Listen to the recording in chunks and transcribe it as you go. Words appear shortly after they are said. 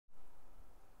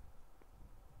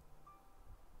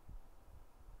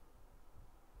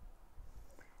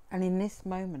And in this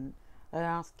moment, I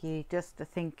ask you just to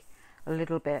think a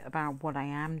little bit about what I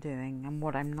am doing and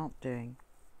what I'm not doing.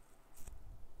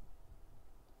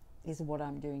 Is what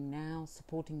I'm doing now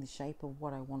supporting the shape of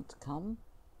what I want to come?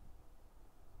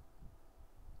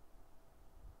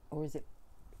 Or is it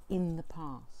in the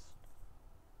past?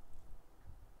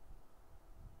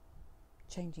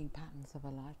 Changing patterns of a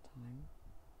lifetime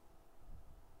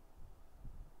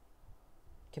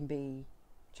can be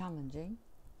challenging,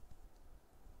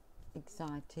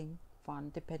 exciting,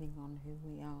 fun, depending on who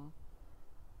we are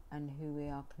and who we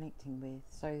are connecting with.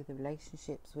 So the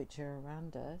relationships which are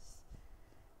around us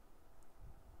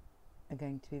are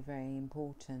going to be very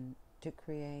important to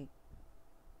create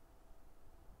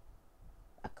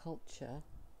a culture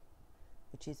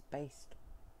which is based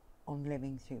on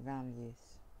living through values.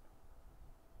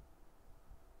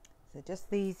 So just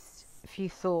these few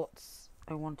thoughts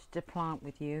I wanted to plant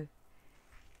with you,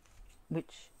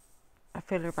 which I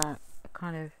feel are about a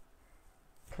kind of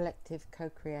collective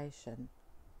co-creation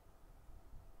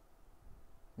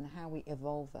and how we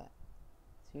evolve it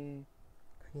through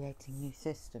creating new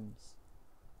systems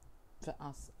for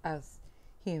us as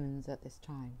humans at this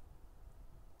time,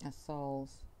 as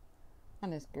souls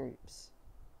and as groups.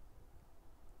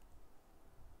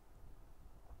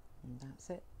 And that's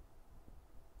it.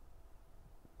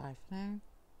 Bye for now.